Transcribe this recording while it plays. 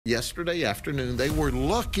Yesterday afternoon, they were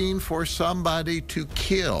looking for somebody to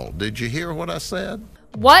kill. Did you hear what I said?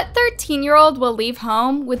 What 13-year-old will leave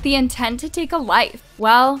home with the intent to take a life?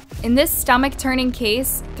 Well, in this stomach-turning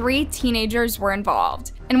case, 3 teenagers were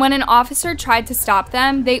involved. And when an officer tried to stop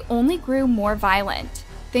them, they only grew more violent.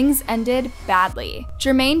 Things ended badly.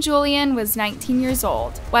 Jermaine Julian was 19 years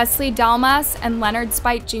old. Wesley, Dalmas, and Leonard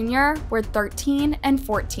Speight Jr. were 13 and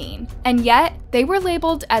 14. And yet, they were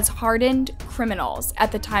labeled as hardened criminals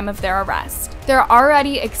at the time of their arrest. Their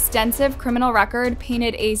already extensive criminal record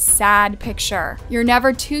painted a sad picture. You're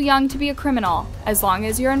never too young to be a criminal, as long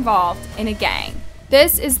as you're involved in a gang.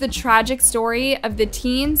 This is the tragic story of the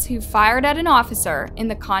teens who fired at an officer in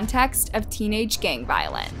the context of teenage gang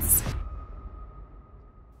violence.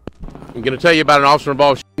 I'm going to tell you about an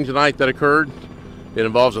officer-involved shooting tonight that occurred. It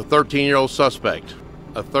involves a 13-year-old suspect.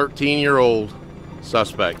 A 13-year-old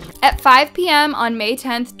suspect. At 5 p.m. on May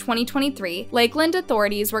 10th, 2023, Lakeland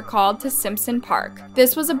authorities were called to Simpson Park.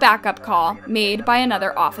 This was a backup call made by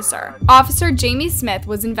another officer. Officer Jamie Smith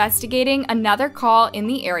was investigating another call in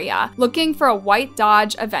the area, looking for a white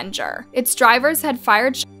Dodge Avenger. Its drivers had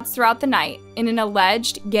fired shots throughout the night in an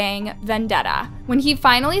alleged gang vendetta. When he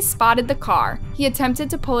finally spotted the car, he attempted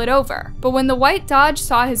to pull it over, but when the white Dodge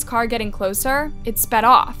saw his car getting closer, it sped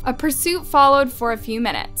off. A pursuit followed for a few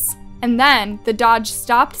minutes. And then, the Dodge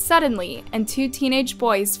stopped suddenly and 2 teenage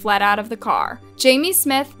boys fled out of the car. Jamie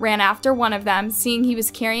Smith ran after one of them, seeing he was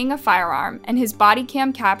carrying a firearm, and his body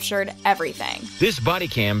cam captured everything. This body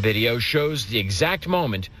cam video shows the exact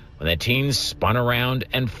moment when the teens spun around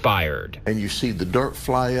and fired. And you see the dirt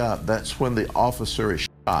fly up. That's when the officer is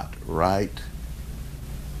shot right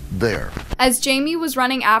there. As Jamie was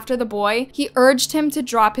running after the boy, he urged him to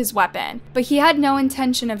drop his weapon, but he had no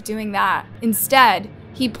intention of doing that. Instead,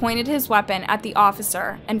 he pointed his weapon at the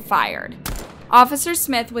officer and fired. Officer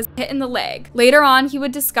Smith was hit in the leg. Later on, he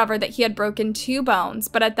would discover that he had broken 2 bones,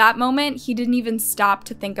 but at that moment, he didn't even stop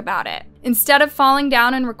to think about it. Instead of falling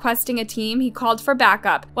down and requesting a team, he called for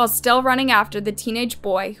backup while still running after the teenage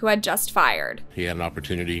boy who had just fired. He had an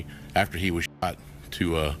opportunity after he was shot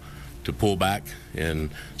to pull back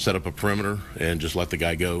and set up a perimeter and just let the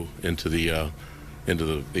guy go into the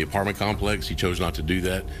apartment complex. He chose not to do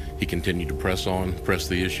that. He continued to press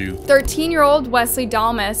the issue. 13-year-old Wesley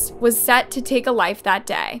Dalmas was set to take a life that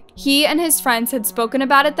day. He and his friends had spoken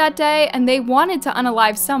about it that day, and they wanted to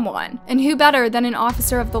unalive someone. And who better than an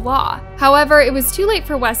officer of the law? However, it was too late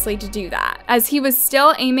for Wesley to do that. As he was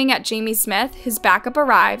still aiming at Jamie Smith, his backup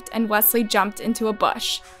arrived, and Wesley jumped into a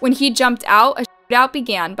bush. When he jumped out, a shootout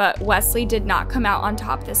began, but Wesley did not come out on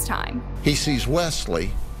top this time. He sees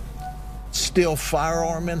Wesley, still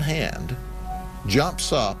firearm in hand,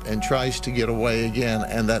 jumps up and tries to get away again,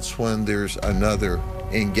 and that's when there's another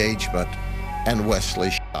engagement and Wesley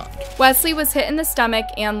shot. Wesley was hit in the stomach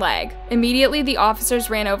and leg. Immediately, the officers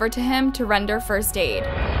ran over to him to render first aid.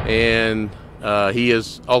 And he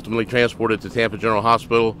is ultimately transported to Tampa General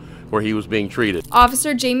Hospital where he was being treated.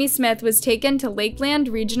 Officer Jamie Smith was taken to Lakeland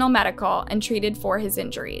Regional Medical and treated for his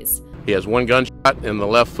injuries. He has 1 gunshot in the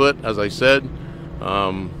left foot, as I said.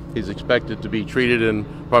 He's expected to be treated and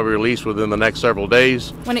probably released within the next several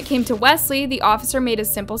days. When it came to Wesley, the officer made a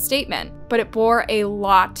simple statement, but it bore a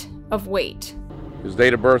lot of weight. His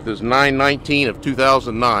date of birth is 9/19 of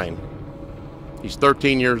 2009. He's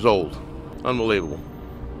 13 years old. Unbelievable.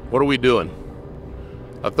 What are we doing?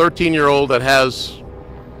 A 13-year-old that has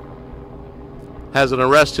an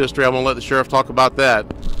arrest history. I'm gonna let the sheriff talk about that.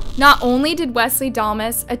 Not only did Wesley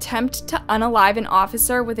Dalmas attempt to unalive an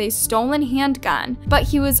officer with a stolen handgun, but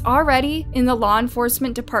he was already, in the law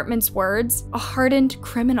enforcement department's words, a hardened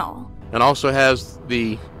criminal. And also has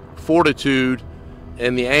the fortitude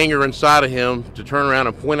and the anger inside of him to turn around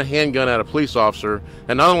and point a handgun at a police officer,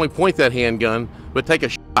 and not only point that handgun, but take a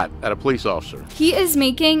shot at a police officer. He is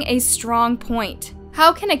making a strong point.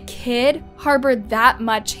 How can a kid harbor that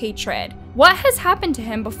much hatred? What has happened to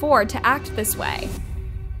him before to act this way?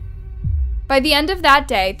 By the end of that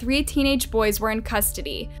day, 3 teenage boys were in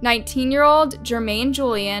custody: 19-year-old Jermaine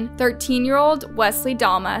Julian, 13-year-old Wesley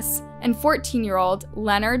Dalmas, and 14-year-old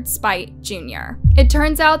Leonard Speight Jr. It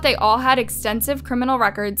turns out they all had extensive criminal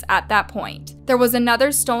records at that point. There was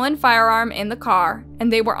another stolen firearm in the car,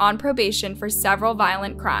 and they were on probation for several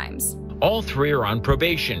violent crimes. All 3 are on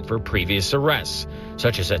probation for previous arrests,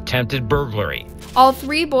 such as attempted burglary. All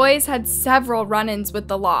 3 boys had several run-ins with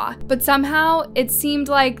the law, but somehow it seemed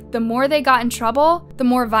like the more they got in trouble, the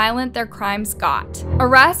more violent their crimes got.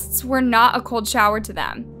 Arrests were not a cold shower to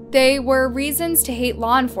them. They were reasons to hate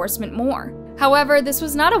law enforcement more. However, this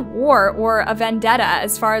was not a war or a vendetta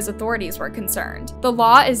as far as authorities were concerned. The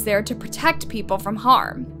law is there to protect people from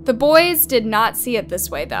harm. The boys did not see it this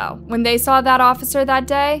way though. When they saw that officer that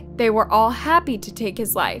day, they were all happy to take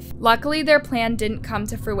his life. Luckily, their plan didn't come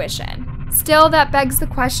to fruition. Still, that begs the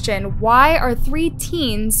question, why are 3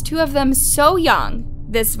 teens, 2 of them so young,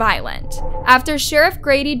 this violent? After Sheriff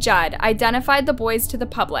Grady Judd identified the boys to the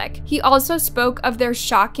public, he also spoke of their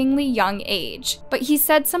shockingly young age. But he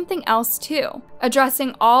said something else too,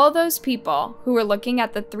 addressing all those people who were looking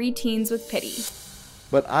at the 3 teens with pity.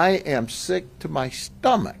 But I am sick to my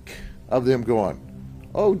stomach of them going,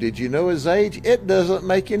 oh, did you know his age? It doesn't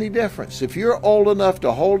make any difference. If you're old enough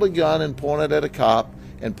to hold a gun and point it at a cop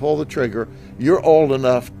and pull the trigger, you're old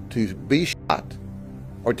enough to be shot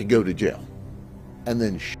or to go to jail. And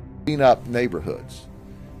then shooting up neighborhoods,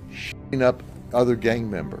 shooting up other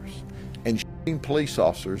gang members, and shooting police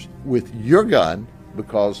officers with your gun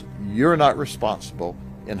because you're not responsible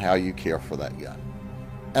in how you care for that gun.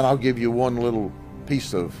 And I'll give you one little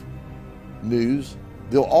piece of news.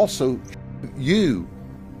 They'll also shoot you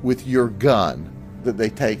with your gun that they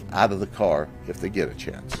take out of the car if they get a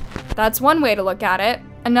chance. That's one way to look at it.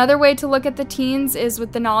 Another way to look at the teens is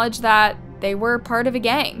with the knowledge that they were part of a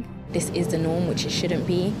gang. This is the norm, which it shouldn't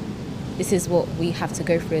be. This is what we have to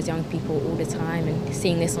go through as young people all the time, and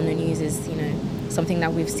seeing this on the news is, something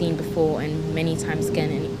that we've seen before and many times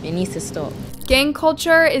again, and it needs to stop. Gang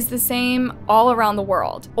culture is the same all around the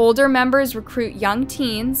world. Older members recruit young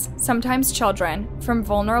teens, sometimes children, from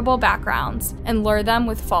vulnerable backgrounds and lure them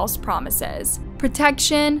with false promises.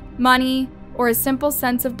 Protection, money, or a simple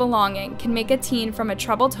sense of belonging can make a teen from a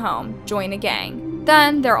troubled home join a gang.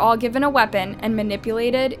 Then they're all given a weapon and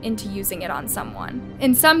manipulated into using it on someone.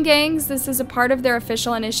 In some gangs, this is a part of their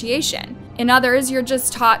official initiation. In others, you're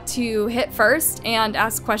just taught to hit first and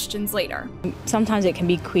ask questions later. Sometimes it can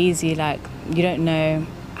be queasy, like you don't know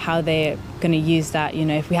how they're going to use that.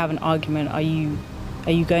 If we have an argument, are you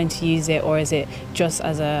going to use it, or is it just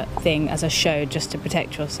as a thing, as a show, just to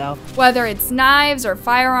protect yourself? Whether it's knives or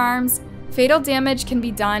firearms, fatal damage can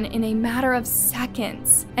be done in a matter of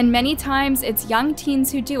seconds, and many times it's young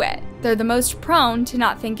teens who do it. They're the most prone to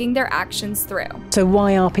not thinking their actions through. So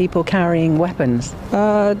why are people carrying weapons?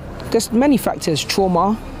 There's many factors.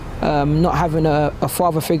 Trauma, not having a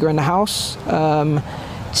father figure in the house,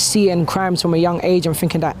 seeing crimes from a young age and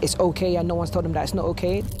thinking that it's okay and no one's told them that it's not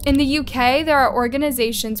okay. In the UK, there are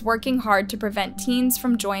organizations working hard to prevent teens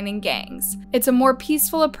from joining gangs. It's a more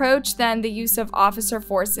peaceful approach than the use of officer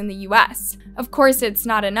force in the US. Of course, it's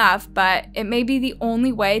not enough, but it may be the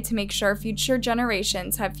only way to make sure future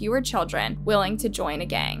generations have fewer children willing to join a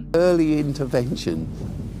gang. Early intervention.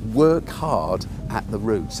 Work hard at the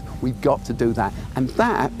roots. We've got to do that. And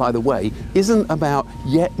that, by the way, isn't about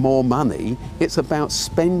yet more money. It's about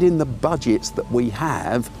spending the budgets that we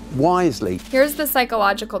have wisely. Here's the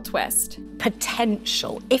psychological twist.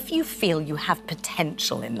 Potential. If you feel you have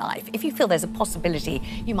potential in life, if you feel there's a possibility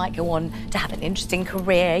you might go on to have an interesting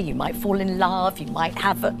career, you might fall in love, you might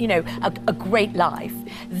have a great life,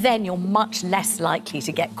 then you're much less likely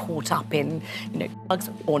to get caught up in drugs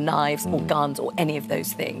or knives or guns or any of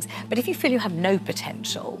those things. But if you feel you have no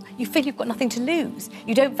potential, you feel you've got nothing to lose.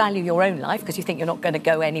 You don't value your own life because you think you're not going to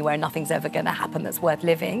go anywhere, nothing's ever going to happen that's worth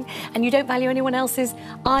living, and you don't value anyone else's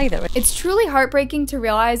either. It's truly heartbreaking to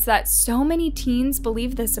realize that so many teens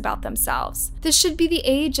believe this about themselves. This should be the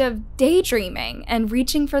age of daydreaming and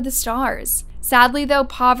reaching for the stars. Sadly though,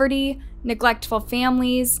 poverty, neglectful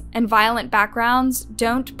families, and violent backgrounds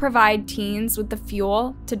don't provide teens with the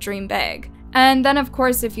fuel to dream big. And then of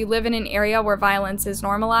course, if you live in an area where violence is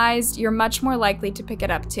normalized, you're much more likely to pick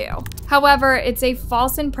it up too. However, it's a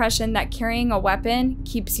false impression that carrying a weapon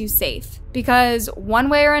keeps you safe, because one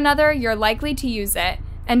way or another, you're likely to use it,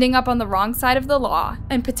 ending up on the wrong side of the law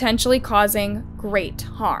and potentially causing great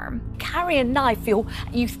harm. Carry a knife,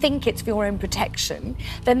 you think it's for your own protection,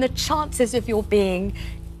 then the chances of your being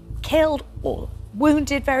killed or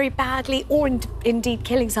wounded very badly, or indeed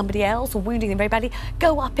killing somebody else or wounding them very badly,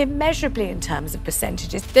 go up immeasurably in terms of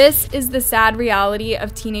percentages. This is the sad reality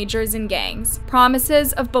of teenagers in gangs.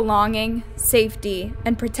 Promises of belonging, safety,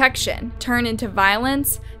 and protection turn into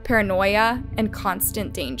violence, paranoia, and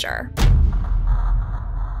constant danger.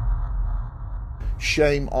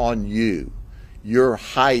 Shame on you. You're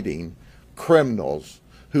hiding criminals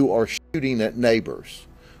who are shooting at neighbors,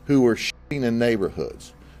 who are shooting in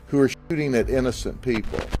neighborhoods, who are shooting at innocent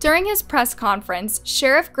people. During his press conference,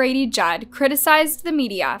 Sheriff Grady Judd criticized the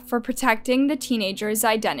media for protecting the teenagers'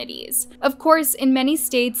 identities. Of course, in many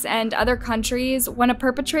states and other countries, when a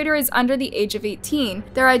perpetrator is under the age of 18,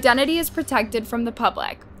 their identity is protected from the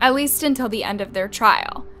public, at least until the end of their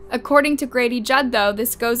trial. According to Grady Judd, though,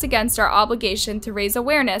 this goes against our obligation to raise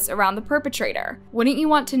awareness around the perpetrator. Wouldn't you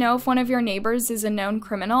want to know if one of your neighbors is a known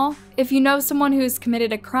criminal? If you know someone who has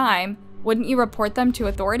committed a crime, wouldn't you report them to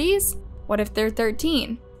authorities? What if they're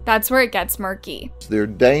 13? That's where it gets murky. They're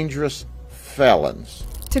dangerous felons.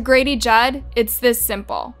 To Grady Judd, it's this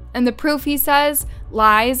simple. And the proof, he says,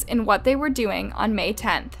 lies in what they were doing on May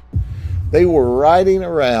 10th. They were riding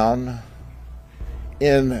around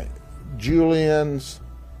in Julian's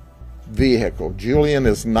vehicle. Julian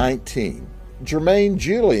is 19. Jermaine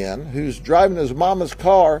Julian, who's driving his mama's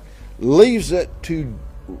car, leaves it to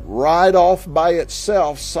ride off by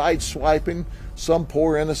itself, sideswiping some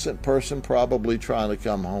poor innocent person probably trying to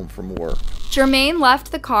come home from work. Jermaine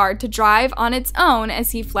left the car to drive on its own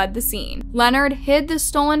as he fled the scene. Leonard hid the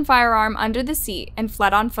stolen firearm under the seat and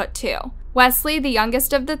fled on foot too. Wesley, the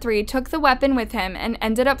youngest of the three, took the weapon with him and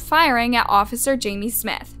ended up firing at Officer Jamie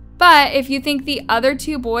Smith. But if you think the other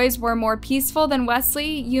two boys were more peaceful than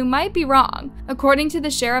Wesley, you might be wrong. According to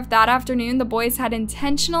the sheriff that afternoon, the boys had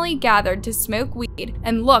intentionally gathered to smoke weed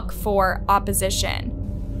and look for opposition.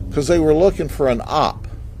 Because they were looking for an op.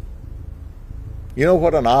 You know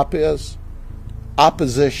what an op is?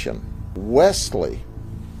 Opposition. Wesley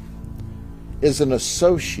is an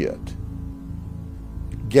associate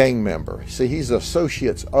gang member. See, he's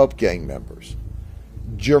associates of gang members.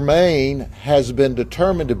 Jermaine has been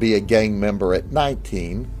determined to be a gang member at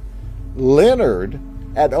 19. Leonard,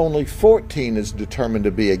 at only 14, is determined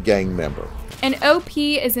to be a gang member. An OP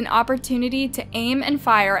is an opportunity to aim and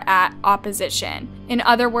fire at opposition. In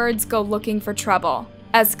other words, go looking for trouble,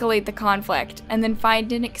 escalate the conflict, and then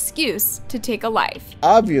find an excuse to take a life.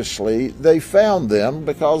 Obviously, they found them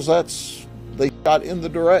because they got in the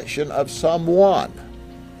direction of someone.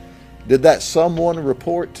 Did that someone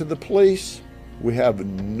report to the police? We have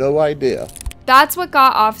no idea. That's what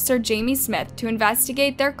got Officer Jamie Smith to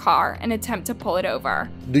investigate their car and attempt to pull it over.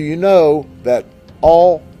 Do you know that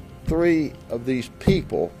all three of these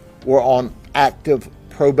people were on active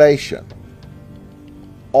probation?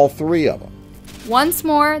 All three of them. Once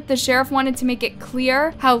more, the sheriff wanted to make it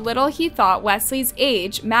clear how little he thought Wesley's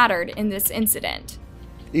age mattered in this incident.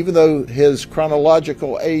 Even though his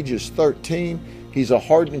chronological age is 13, he's a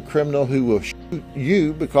hardened criminal who will shoot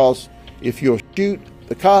you, because if you'll shoot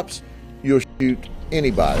the cops, you'll shoot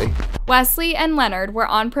anybody. Wesley and Leonard were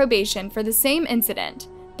on probation for the same incident.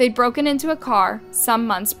 They'd broken into a car some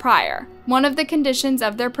months prior. One of the conditions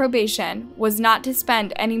of their probation was not to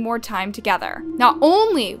spend any more time together. Not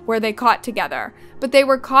only were they caught together, but they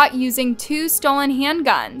were caught using 2 stolen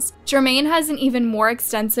handguns. Jermaine has an even more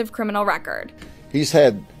extensive criminal record. He's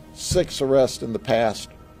had 6 arrests in the past,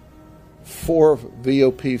 4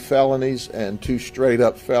 VOP felonies, and 2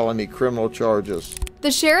 straight-up felony criminal charges.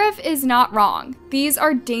 The sheriff is not wrong. These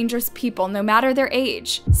are dangerous people no matter their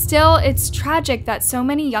age. Still, it's tragic that so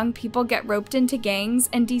many young people get roped into gangs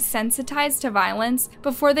and desensitized to violence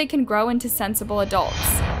before they can grow into sensible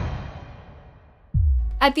adults.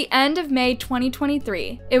 At the end of May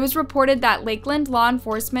 2023, it was reported that Lakeland law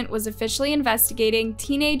enforcement was officially investigating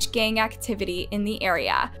teenage gang activity in the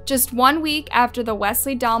area. Just 1 week after the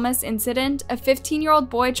Wesley Dalmas incident, a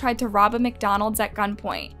 15-year-old boy tried to rob a McDonald's at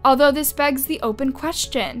gunpoint. Although this begs the open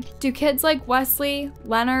question, do kids like Wesley,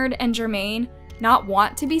 Leonard, and Jermaine not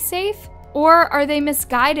want to be safe? Or are they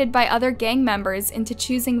misguided by other gang members into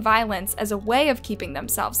choosing violence as a way of keeping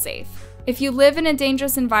themselves safe? If you live in a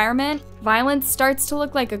dangerous environment, violence starts to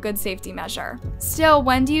look like a good safety measure. Still,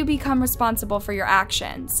 when do you become responsible for your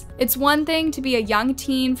actions? It's one thing to be a young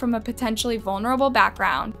teen from a potentially vulnerable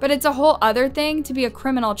background, but it's a whole other thing to be a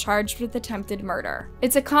criminal charged with attempted murder.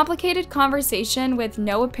 It's a complicated conversation with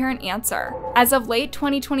no apparent answer. As of late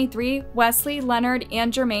 2023, Wesley, Leonard,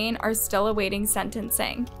 and Jermaine are still awaiting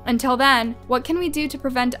sentencing. Until then, what can we do to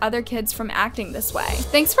prevent other kids from acting this way?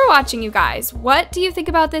 Thanks for watching, you guys. What do you think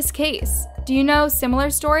about this case? Do you know similar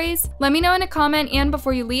stories? Let me know in a comment, and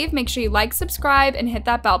before you leave, make sure you like, subscribe, and hit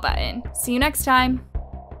that bell button. See you next time.